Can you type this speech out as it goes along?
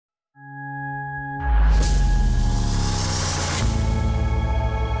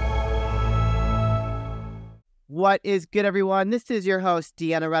What is good, everyone? This is your host,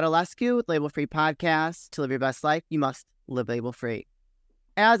 Deanna Radulescu with Label Free Podcast. To live your best life, you must live label free.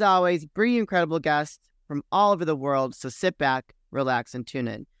 As always, bring you incredible guests from all over the world, so sit back, relax, and tune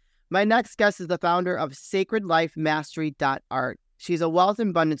in. My next guest is the founder of SacredLifeMastery.art. She's a wealth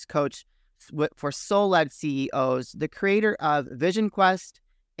and abundance coach for soul-led CEOs, the creator of Vision Quest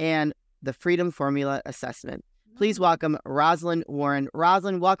and the Freedom Formula Assessment. Please welcome Rozlyn Warren.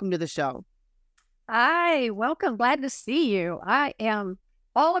 Rozlyn, welcome to the show. Hi, welcome. Glad to see you. I am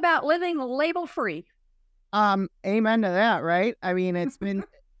all about living label free. Amen to that, right? I mean,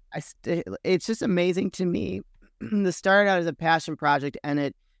 it's just amazing to me. This started out as a passion project, and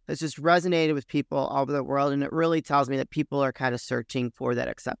it has just resonated with people all over the world, and it really tells me that people are kind of searching for that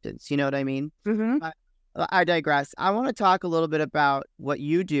acceptance. You know what I mean? Mm-hmm. I digress. I want to talk a little bit about what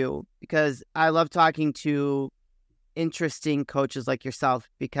you do, because I love talking to interesting coaches like yourself,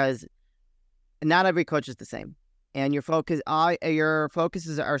 because not every coach is the same, and your focuses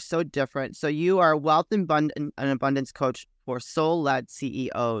are so different. So you are a wealth and abundance coach for soul-led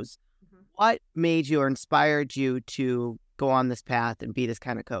CEOs. Mm-hmm. What made you or inspired you to go on this path and be this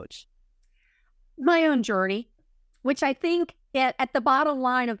kind of coach? My own journey, which I think at the bottom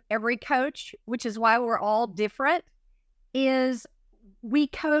line of every coach, which is why we're all different, is we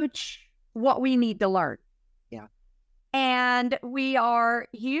coach what we need to learn. Yeah. And we are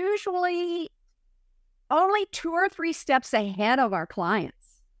usually only 2 or 3 steps ahead of our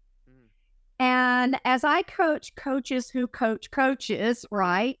clients. Mm. And as I coach coaches who coach coaches,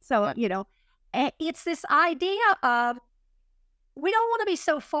 right? So, it's this idea of we don't want to be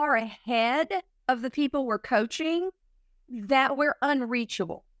so far ahead of the people we're coaching that we're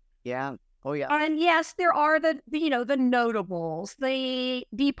unreachable. Yeah. Oh, yeah. And yes, there are the notables, the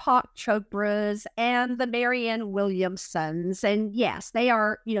Deepak Chopras and the Marianne Williamsons. And yes, they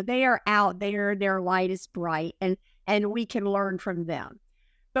are out there. Their light is bright and we can learn from them.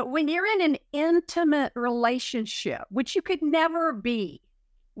 But when you're in an intimate relationship, which you could never be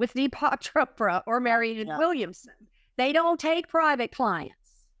with Deepak Chopra or Marianne Williamson, they don't take private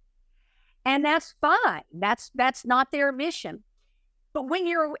clients. And that's fine. That's not their mission. But when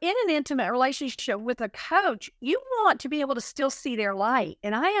you're in an intimate relationship with a coach, you want to be able to still see their light.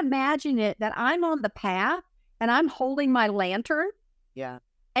 And I imagine it that I'm on the path and I'm holding my lantern. Yeah.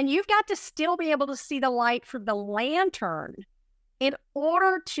 And you've got to still be able to see the light from the lantern in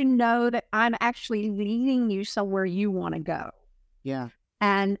order to know that I'm actually leading you somewhere you want to go. Yeah.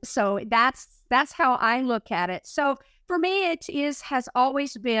 And so that's how I look at it. So for me, has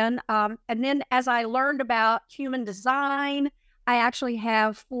always been, and then as I learned about human design, I actually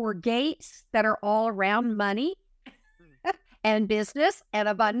have 4 gates that are all around money and business and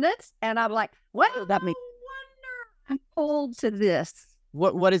abundance. And I'm like, what does that mean? I'm pulled to this.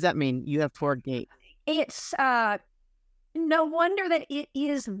 What does that mean? You have 4 gates. It's no wonder that it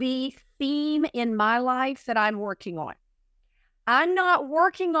is the theme in my life that I'm working on. I'm not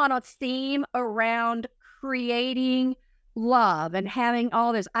working on a theme around creating love and having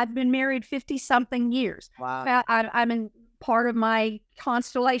all this. I've been married 50-something years. Wow. I'm in part of my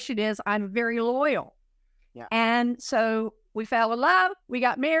constellation is I'm very loyal. Yeah. And so we fell in love, we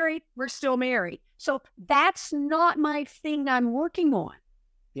got married, we're still married. So that's not my thing I'm working on.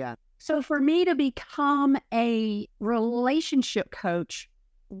 Yeah. So for me to become a relationship coach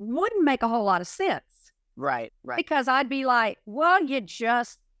wouldn't make a whole lot of sense. Right. Because I'd be like, well, you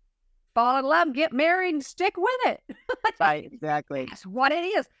just fall in love, get married, and stick with it. Right, exactly. That's what it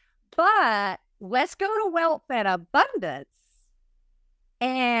is. But let's go to wealth and abundance.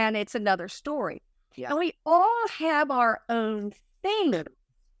 And it's another story. Yeah. And we all have our own thing.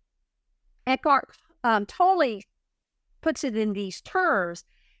 Eckhart Tolle puts it in these terms.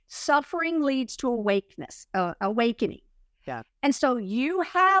 Suffering leads to awakening. Yeah. And so you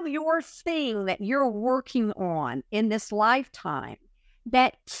have your thing that you're working on in this lifetime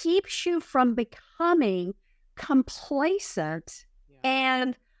that keeps you from becoming complacent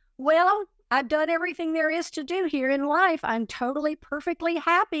and, well, I've done everything there is to do here in life. I'm totally, perfectly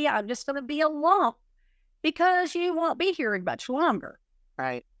happy. I'm just going to be a lump because you won't be here much longer.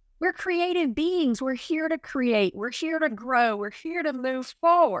 Right. We're creative beings. We're here to create. We're here to grow. We're here to move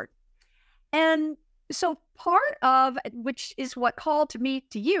forward. And so part of, which is what called to me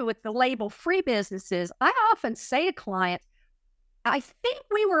to you with the label-free businesses, I often say to clients, I think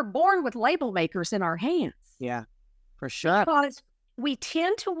we were born with label makers in our hands. Yeah, for sure. Because we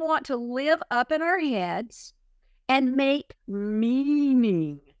tend to want to live up in our heads and make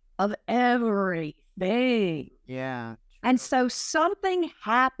meaning of everything. Yeah. And so something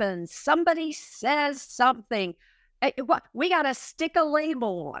happens. Somebody says something. We got to stick a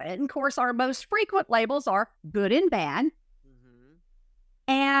label on it. And of course, our most frequent labels are good and bad. Mm-hmm.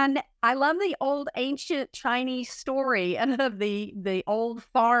 And I love the old ancient Chinese story of the old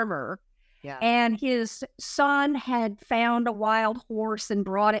farmer. Yeah. And his son had found a wild horse and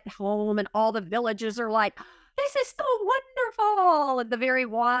brought it home. And all the villagers are like, this is so wonderful. And the very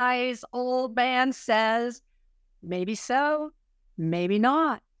wise old man says, maybe so, maybe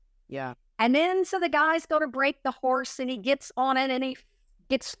not. Yeah. And then so the guy's going to break the horse and he gets on it and he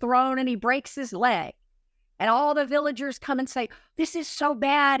gets thrown and he breaks his leg. And all the villagers come and say, this is so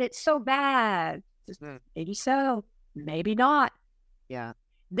bad. It's so bad. Maybe so, maybe not. Yeah.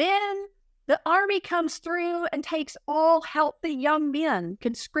 Then the army comes through and takes all healthy young men,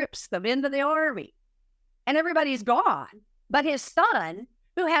 conscripts them into the army. And everybody's gone. But his son,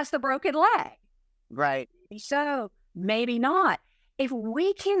 who has the broken leg. Right. Maybe so, maybe not. If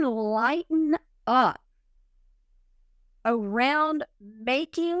we can lighten up around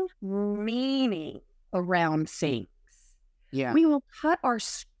making meaning around things, we will cut our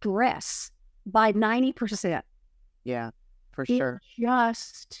stress by 90%. Yeah, for sure. It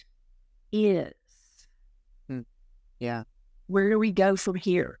just is. Yeah. Where do we go from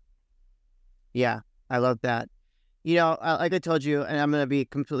here? Yeah, I love that. Like I told you, and I'm going to be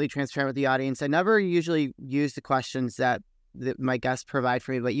completely transparent with the audience, I never usually use the questions that my guests provide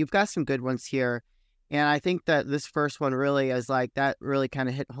for me, but you've got some good ones here. And I think that this first one really is like, that really kind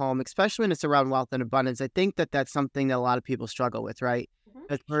of hit home, especially when it's around wealth and abundance. I think that that's something that a lot of people struggle with, right?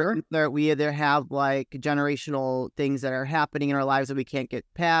 Sure. We either have like generational things that are happening in our lives that we can't get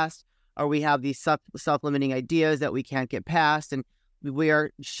past, or we have these self-limiting ideas that we can't get past, and we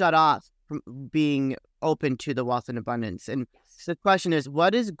are shut off from being open to the wealth and abundance. And so the question is,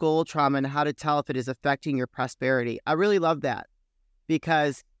 what is goal trauma and how to tell if it is affecting your prosperity? I really love that,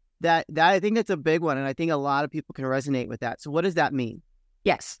 because that I think that's a big one. And I think a lot of people can resonate with that. So what does that mean?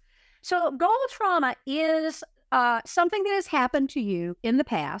 Yes. So goal trauma is something that has happened to you in the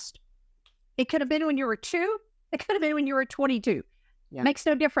past. It could have been when you were 2. It could have been when you were 22. Yeah. Makes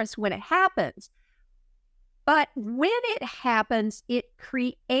no difference when it happens. But when it happens, it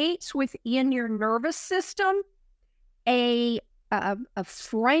creates within your nervous system a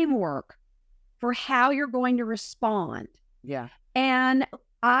framework for how you're going to respond. Yeah. And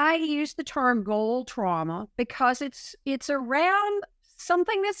I use the term goal trauma because it's around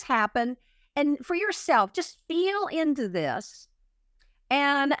something that's happened. And for yourself, just feel into this.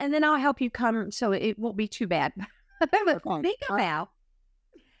 And then I'll help you come so it won't be too bad.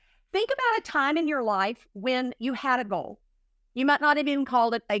 Think about a time in your life when you had a goal. You might not have even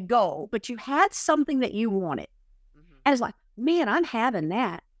called it a goal, but you had something that you wanted. Mm-hmm. And it's like, man, I'm having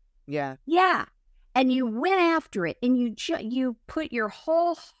that. Yeah. Yeah. And you went after it and you put your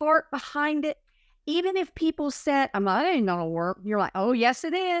whole heart behind it. Even if people said, that ain't going to work. You're like, oh, yes,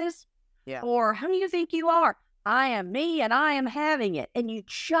 it is. Yeah. Or who do you think you are? I am me and I am having it. And you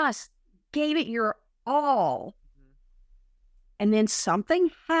just gave it your all. And then something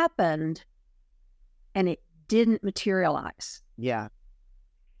happened and it didn't materialize. Yeah.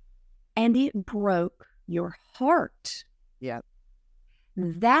 And it broke your heart. Yeah.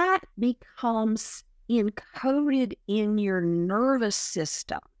 That becomes encoded in your nervous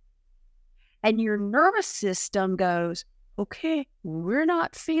system. And your nervous system goes, okay, we're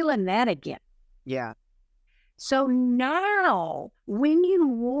not feeling that again. Yeah. So now when you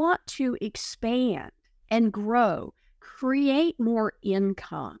want to expand and grow, create more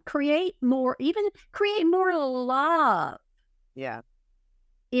income, create more love. Yeah.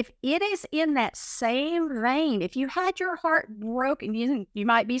 If it is in that same vein, if you had your heart broken, you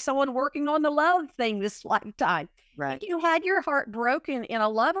might be someone working on the love thing this lifetime. Right. If you had your heart broken in a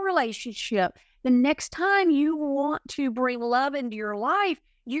love relationship, the next time you want to bring love into your life,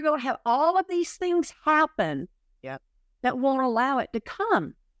 you're going to have all of these things happen that won't allow it to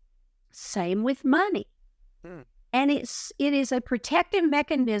come. Same with money. And it is a protective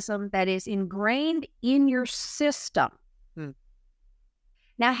mechanism that is ingrained in your system.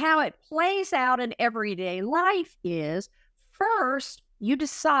 Now, how it plays out in everyday life is, first, you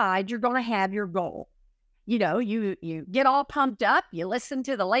decide you're going to have your goal. You get all pumped up, you listen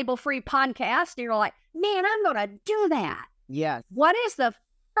to the Label Free podcast, and you're like, man, I'm going to do that. Yes. What is the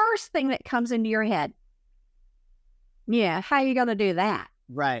first thing that comes into your head? Yeah, how are you going to do that?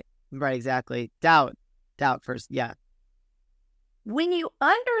 Right, exactly. Doubt first, yeah. When you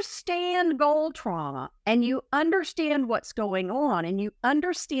understand goal trauma and you understand what's going on and you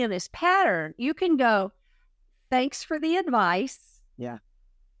understand this pattern, you can go, thanks for the advice. Yeah.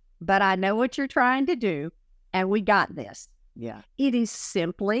 But I know what you're trying to do, and we got this. Yeah. It is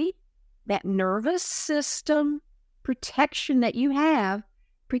simply that nervous system protection that you have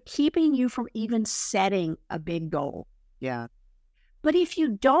for keeping you from even setting a big goal. Yeah. But if you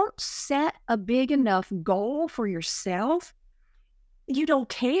don't set a big enough goal for yourself, you don't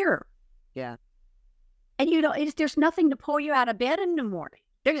care. Yeah. And there's nothing to pull you out of bed in the morning.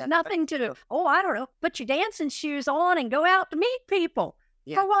 There's nothing to, I don't know, put your dancing shoes on and go out to meet people.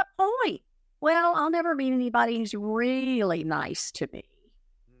 Yeah. For what point? Well, I'll never meet anybody who's really nice to me.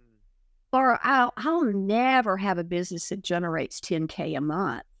 Or I'll never have a business that generates $10K a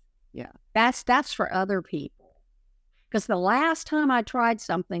month. Yeah. That's for other people. Because the last time I tried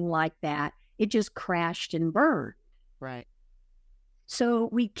something like that, it just crashed and burned. Right. So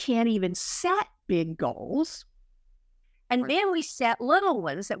we can't even set big goals. And then we set little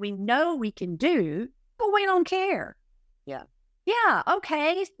ones that we know we can do, but we don't care. Yeah. Yeah,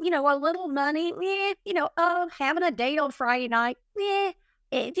 okay. A little money, having a date on Friday night,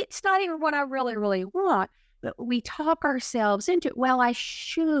 it's not even what I really, really want. But we talk ourselves into it. Well, I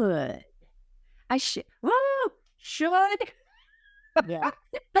should. Woo, should. Yeah.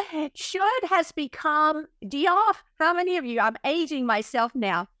 Should has become, how many of you, I'm aging myself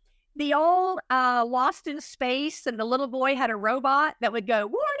now. The old Lost in Space, and the little boy had a robot that would go,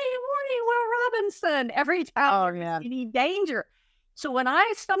 warning, warning, Will Robinson, every time there's any danger. So when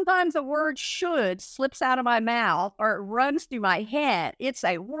sometimes the word should slips out of my mouth or it runs through my head, it's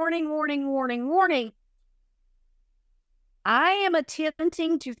a warning, warning, warning, warning. I am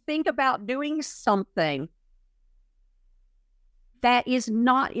attempting to think about doing something that is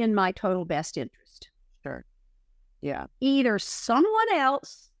not in my total best interest. Sure. Yeah. Either someone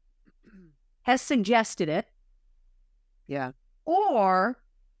else has suggested it. Yeah. Or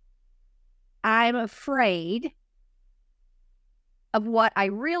I'm afraid of what I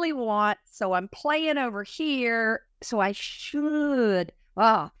really want, so I'm playing over here, so I should.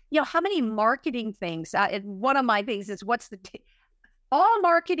 How many marketing things? One of my things is all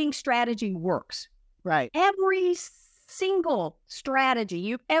marketing strategy works. Right. Every single strategy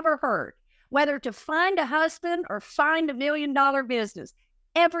you've ever heard, whether to find a husband or find $1 million business,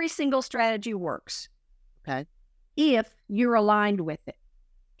 every single strategy works. Okay. If you're aligned with it.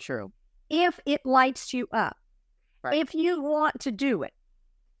 True. If it lights you up. Right. If you want to do it.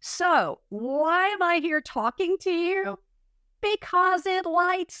 So, why am I here talking to you? Because it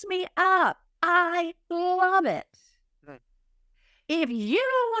lights me up. I love it. Right. If you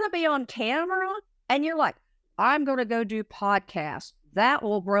don't want to be on camera and you're like, I'm going to go do podcasts, that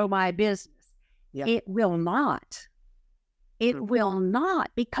will grow my business. Yep. It will not. It will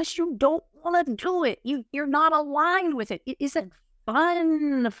not, because you don't want to do it. You're not aligned with it. It isn't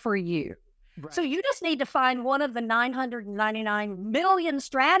fun for you. Right. So you just need to find one of the 999 million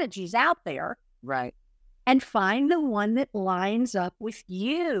strategies out there. Right. And find the one that lines up with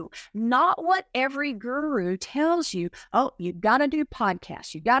you. Not what every guru tells you. Oh, you got to do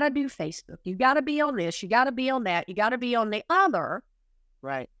podcasts. You got to do Facebook. You got to be on this. You got to be on that. You got to be on the other.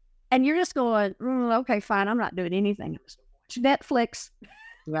 Right. And you're just going, okay, fine. I'm not doing anything. I'm just going to watch Netflix.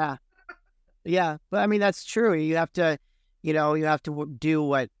 Yeah. Yeah. But I mean, that's true. You have to, do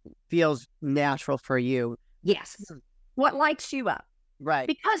what feels natural for you. Yes. What lights you up. Right.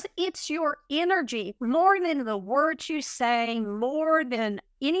 Because it's your energy, more than the words you say, more than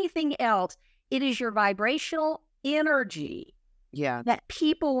anything else. It is your vibrational energy. Yeah. That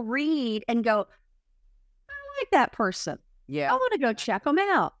people read and go, I like that person. Yeah. I want to go check them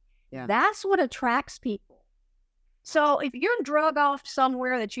out. Yeah. That's what attracts people. So if you're drug off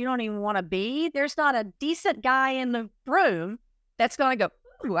somewhere that you don't even want to be, there's not a decent guy in the room that's going to go,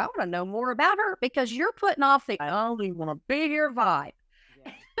 ooh, I want to know more about her, because you're putting off the, I only want to be here vibe.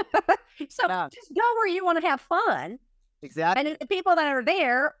 Yeah. So just go where you want to have fun. Exactly. And the people that are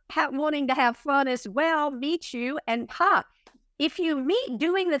there wanting to have fun as well meet you. And if you meet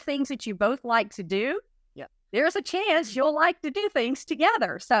doing the things that you both like to do, there's a chance you'll like to do things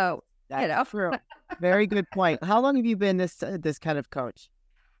together. So, that's true. Very good point. How long have you been this kind of coach?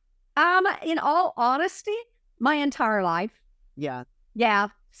 In all honesty, my entire life. Yeah. Yeah.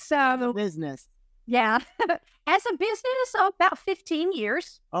 So business. Yeah. As a business, about 15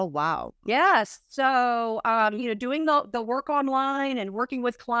 years. Oh, wow. Yes. So, doing the work online and working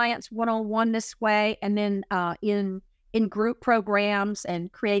with clients one-on-one this way, and then in group programs and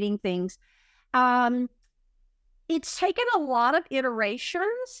creating things. It's taken a lot of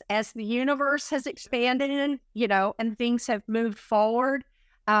iterations as the universe has expanded, and things have moved forward.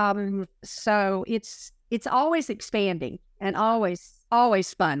 So it's always expanding and always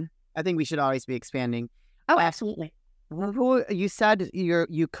fun. I think we should always be expanding. Oh, absolutely. Who you said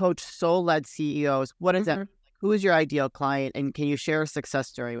you coach soul-led CEOs. What is that? Who is your ideal client, and can you share a success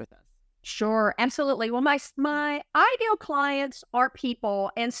story with us? Sure, absolutely. Well, my ideal clients are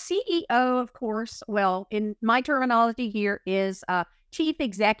people, and CEO, of course, well, in my terminology here is chief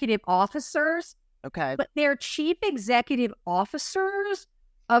executive officers, Okay. but they're chief executive officers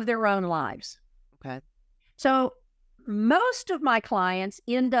of their own lives. Okay. So most of my clients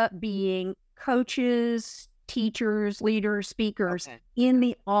end up being coaches, teachers, leaders, speakers in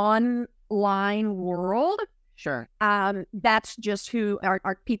the online world. Sure. That's just who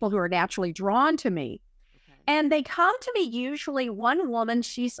are people who are naturally drawn to me. Okay. And they come to me usually, one woman,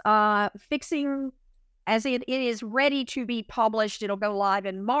 she's fixing, as it is ready to be published, it'll go live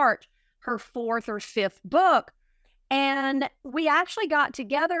in March, her 4th or 5th book. And we actually got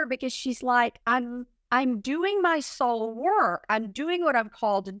together because she's like, I'm doing my soul work. I'm doing what I'm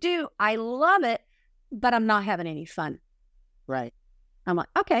called to do. I love it, but I'm not having any fun. Right. I'm like,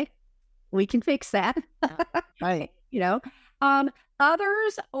 okay, we can fix that. Right.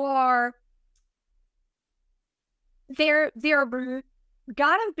 Others are, they're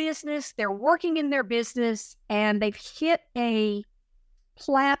got a business, they're working in their business, and they've hit a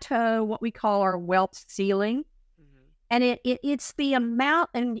plateau, what we call our wealth ceiling. And it's the amount,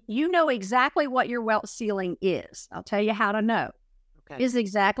 and you know exactly what your wealth ceiling is. I'll tell you how to know. Okay. Is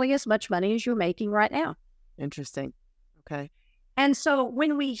exactly as much money as you're making right now. Interesting. Okay. And so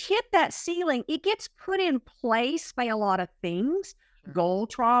when we hit that ceiling, it gets put in place by a lot of things. Sure. Goal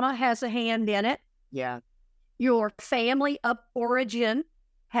trauma has a hand in it. Yeah. Your family of origin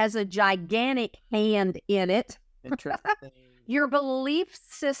has a gigantic hand in it. Interesting. Your belief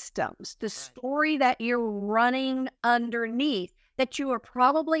systems, the story that you're running underneath that you are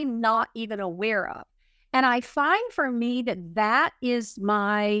probably not even aware of. And I find for me that is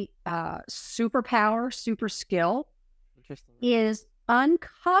my superpower, super skill, is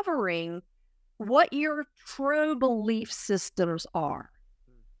uncovering what your true belief systems are.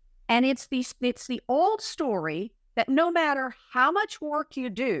 And it's the old story that no matter how much work you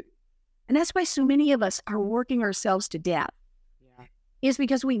do, and that's why so many of us are working ourselves to death, is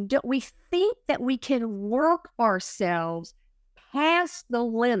because we think that we can work ourselves past the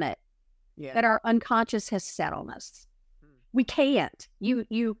limit that our unconscious has set on us. We can't.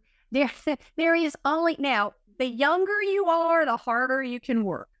 There is only, now, the younger you are, the harder you can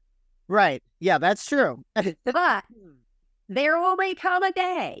work. Right. Yeah, that's true. But there will become a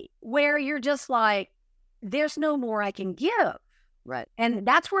day where you're just like, there's no more I can give. Right. And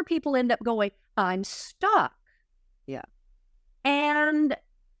that's where people end up going, I'm stuck. Yeah. And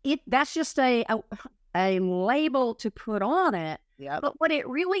that's just a label to put on it. Yeah. But what it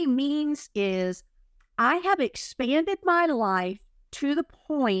really means is I have expanded my life to the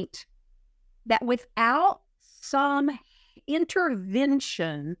point that without some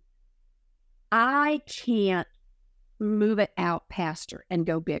intervention, I can't move it out past her and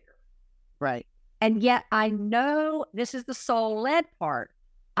go bigger. Right. And yet I know, this is the soul-led part,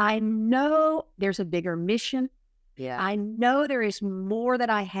 I know there's a bigger mission. Yeah. I know there is more that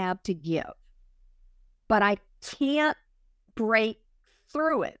I have to give, but I can't break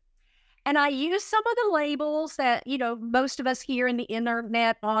through it. And I use some of the labels that, most of us here in the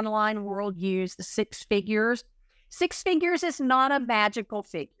internet online world use, the 6 figures. 6 figures is not a magical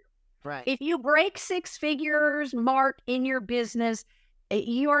figure. Right. If you break 6 figures, Mark, in your business,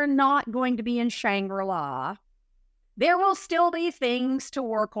 you are not going to be in Shangri-La. There will still be things to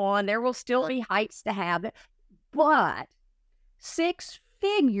work on. There will still be heights to have. But 6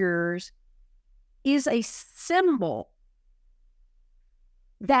 figures is a symbol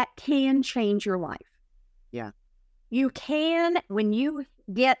that can change your life. Yeah. You can, when you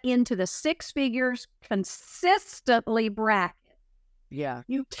get into the 6 figures consistently bracket, yeah,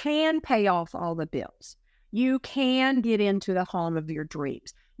 you can pay off all the bills. You can get into the home of your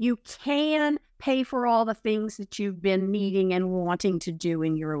dreams. You can pay for all the things that you've been needing and wanting to do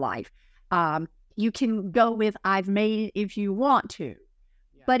in your life. You can go with I've made it if you want to.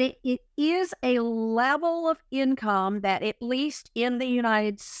 Yeah. But it is a level of income that, at least in the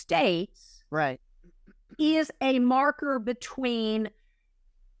United States, right, is a marker between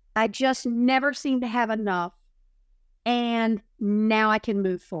I just never seem to have enough and now I can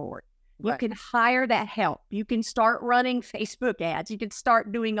move forward. You can hire that help. You can start running Facebook ads. You can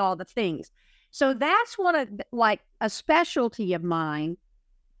start doing all the things. So that's one of, a specialty of mine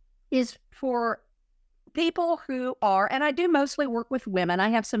is for people who are, and I do mostly work with women. I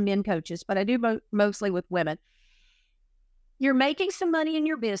have some men coaches, but I do mostly with women. You're making some money in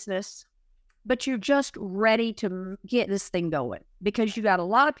your business, but you're just ready to get this thing going because you got a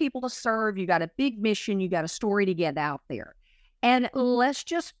lot of people to serve. You got a big mission. You got a story to get out there. And let's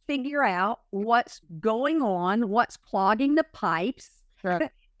just figure out what's going on, what's clogging the pipes,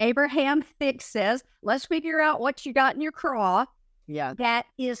 sure, Abraham Hicks says, let's figure out what you got in your craw. Yeah.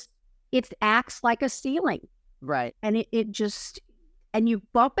 It acts like a ceiling. Right. And it just, and you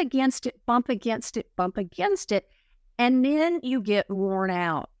bump against it, bump against it, bump against it. And then you get worn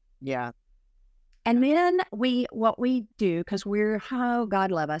out. Yeah. And then what we do, because oh,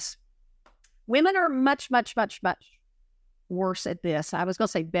 God love us. Women are much, much, much, much worse at this. I was going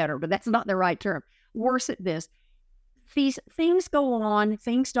to say better, but that's not the right term. Worse at this. These things go on,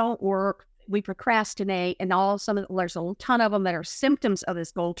 things don't work, we procrastinate, and there's a ton of them that are symptoms of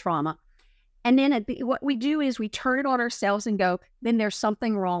this goal trauma. And then what we do is we turn it on ourselves and go, then there's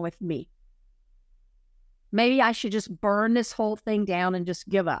something wrong with me. Maybe I should just burn this whole thing down and just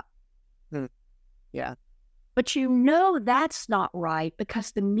give up. Yeah. But that's not right,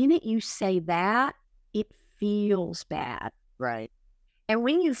 because the minute you say that, it feels bad. Right. And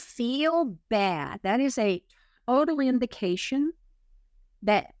when you feel bad, that is a total indication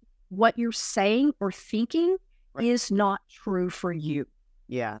that what you're saying or thinking is not true for you.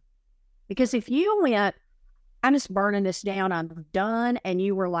 Yeah. Because if you went, I'm just burning this down, I'm done, and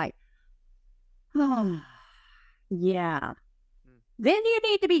you were like, oh, yeah, then you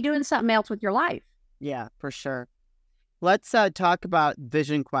need to be doing something else with your life. Yeah, for sure. Let's talk about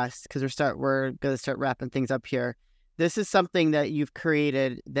Vision Quest, because we're going to start wrapping things up here. This is something that you've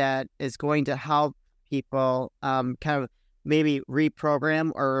created that is going to help people kind of maybe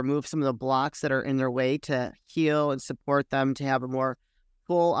reprogram or remove some of the blocks that are in their way to heal and support them to have a more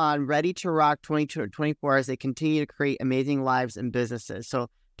full-on, ready-to-rock 2024 as they continue to create amazing lives and businesses. So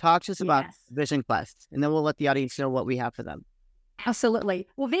talk to us about Vision Quest, and then we'll let the audience know what we have for them. Absolutely.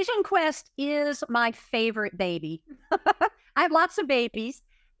 Well, Vision Quest is my favorite baby. I have lots of babies.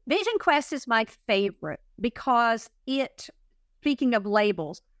 Vision Quest is my favorite because speaking of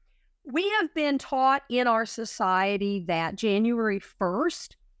labels, we have been taught in our society that January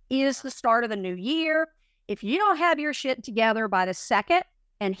 1st is the start of the new year. If you don't have your shit together by the 2nd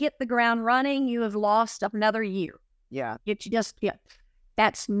and hit the ground running, you have lost another year. Yeah.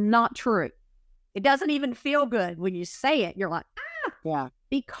 That's not true. It doesn't even feel good when you say it. You're like, yeah.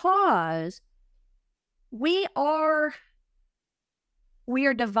 Because we are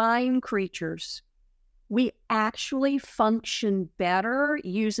divine creatures. We actually function better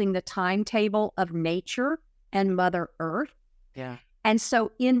using the timetable of nature and Mother Earth. Yeah. And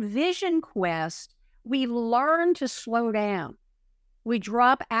so in Vision Quest, we learn to slow down. We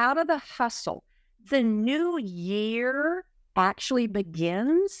drop out of the hustle. The new year actually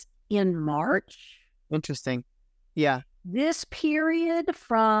begins in March. Interesting. Yeah. This period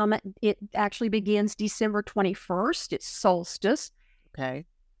it actually begins December 21st. It's solstice. Okay.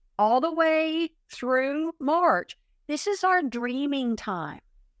 All the way through March. This is our dreaming time.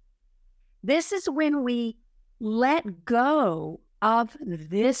 This is when we let go of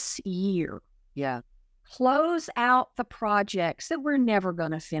this year. Yeah. Close out the projects that we're never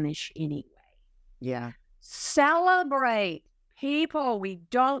going to finish anyway. Yeah. Celebrate. People, we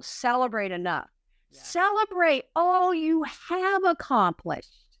don't celebrate enough. Yeah. Celebrate all you have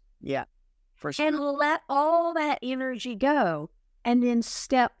accomplished. Yeah, for sure. And let all that energy go. And then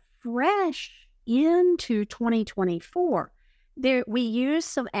step fresh into 2024. We use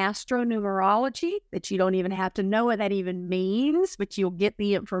some astronumerology that you don't even have to know what that even means, but you'll get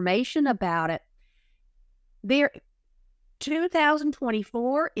the information about it.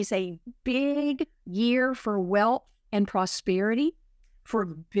 2024 is a big year for wealth and prosperity, for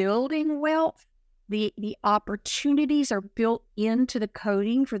building wealth. The opportunities are built into the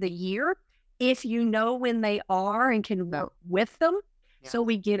coding for the year if you know when they are and can work with them. Yeah. So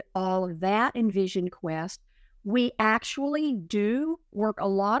we get all of that in Vision Quest. We actually do work a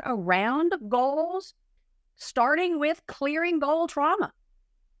lot around goals, starting with clearing goal trauma.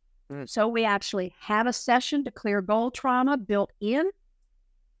 So we actually have a session to clear goal trauma built in,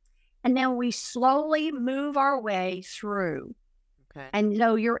 and then we slowly move our way through. Okay. And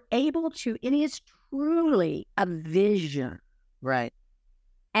so you're able to, it is truly a vision. Right.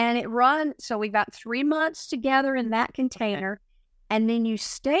 And it runs, so we've got 3 months together in that container, and then you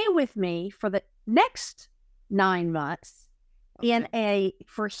stay with me for the next 9 months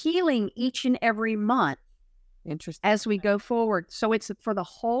for healing each and every month. Interesting. As we go forward. So it's for the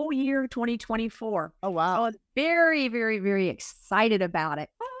whole year 2024. Oh, wow. I'm very, very, very excited about it.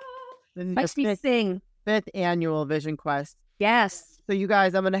 Makes me sing. 5th annual Vision Quest. Yes. So you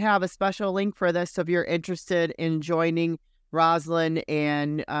guys, I'm going to have a special link for this. So if you're interested in joining Rozlyn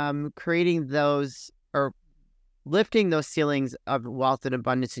and creating those or lifting those ceilings of wealth and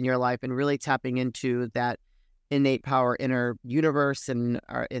abundance in your life and really tapping into that innate power inner universe and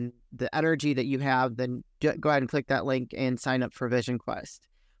in the energy that you have, then go ahead and click that link and sign up for Vision Quest.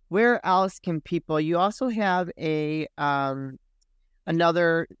 where else can people, you also have a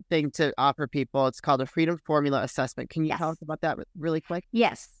another thing to offer people. It's called a Freedom Formula Assessment. Can you tell us about that really quick?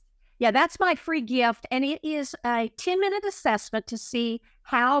 Yes. Yeah, that's my free gift. And it is a 10-minute assessment to see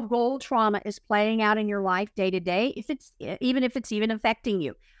how gold trauma is playing out in your life day to day, if it's even affecting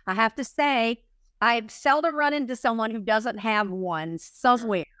you. I have to say, I've seldom run into someone who doesn't have one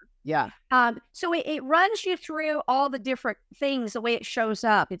somewhere. Yeah. So it runs you through all the different things, the way it shows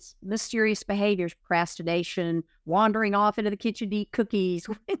up. It's mysterious behaviors, procrastination, wandering off into the kitchen to eat cookies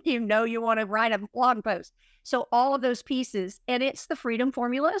when you want to write a blog post. So all of those pieces, and it's the Freedom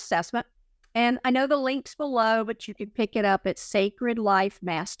Formula Assessment. And I know the link's below, but you can pick it up at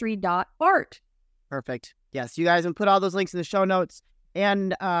sacredlifemastery.art. Perfect. Yes, you guys can put all those links in the show notes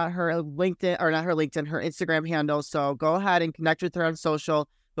and her LinkedIn, or not her LinkedIn, her Instagram handle. So go ahead and connect with her on social.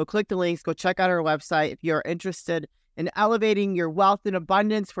 Go click the links. Go check out her website. If you're interested in elevating your wealth and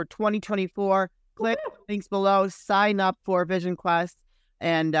abundance for 2024, click the links below. Sign up for Vision Quest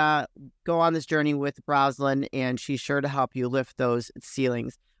and go on this journey with Rozlyn, and she's sure to help you lift those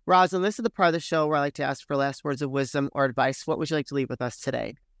ceilings. Rozlyn, this is the part of the show where I like to ask for last words of wisdom or advice. What would you like to leave with us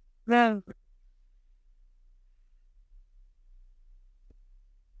today?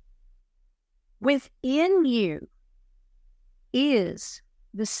 Within you is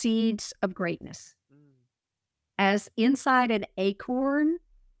the seeds of greatness. As inside an acorn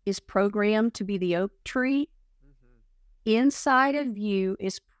is programmed to be the oak tree, inside of you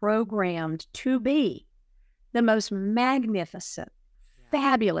is programmed to be the most magnificent,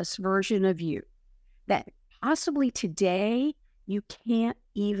 fabulous version of you that possibly today you can't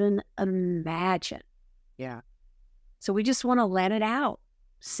even imagine. Yeah. So we just want to let it out,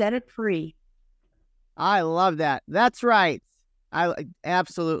 set it free. I love that. That's right. I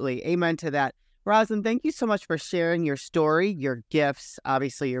absolutely. Amen to that. Rozlyn, thank you so much for sharing your story, your gifts.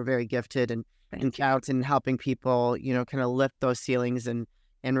 Obviously, you're very gifted and counts and helping people, kind of lift those ceilings and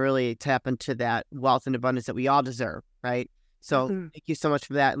really tap into that wealth and abundance that we all deserve, right? So thank you so much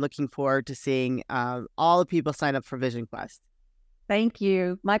for that. Looking forward to seeing all the people sign up for Vision Quest. Thank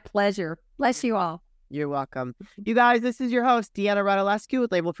you. My pleasure. Bless you all. You're welcome. You guys, this is your host, Deanna Radulescu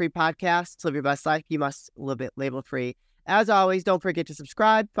with Label Free Podcast. To live your best life, you must live it label free. As always, don't forget to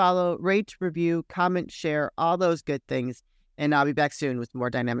subscribe, follow, rate, review, comment, share, all those good things. And I'll be back soon with more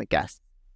dynamic guests.